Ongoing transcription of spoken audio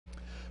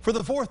For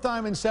the fourth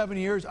time in 7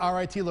 years,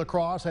 RIT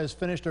lacrosse has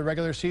finished a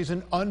regular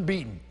season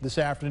unbeaten this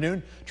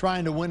afternoon,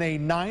 trying to win a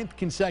 9th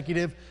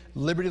consecutive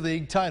Liberty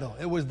League title.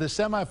 It was the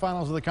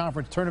semifinals of the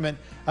conference tournament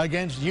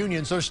against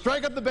Union, so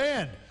strike up the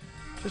band.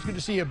 Just good to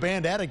see a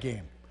band at a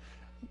game.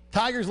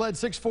 Tigers led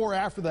 6-4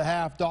 after the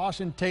half.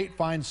 Dawson Tate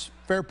finds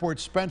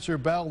Fairport's Spencer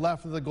Bell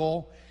left of the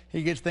goal.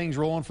 He gets things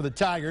rolling for the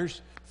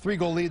Tigers.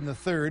 3-goal lead in the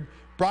third.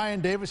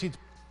 Brian Davis heats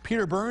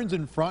Peter Burns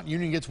in front.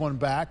 Union gets one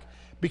back.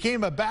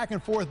 Became a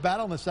back-and-forth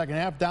battle in the second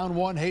half. Down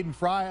one, Hayden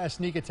Fry, a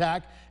sneak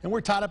attack, and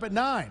we're tied up at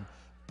 9.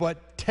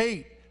 But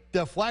Tate,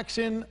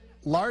 deflection,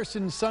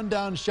 Larson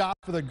sundown shot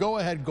for the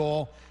go-ahead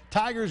goal.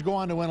 Tigers go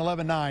on to win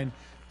 11-9.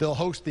 They'll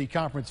host the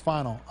conference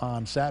final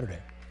on Saturday.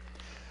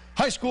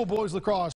 High school boys lacrosse.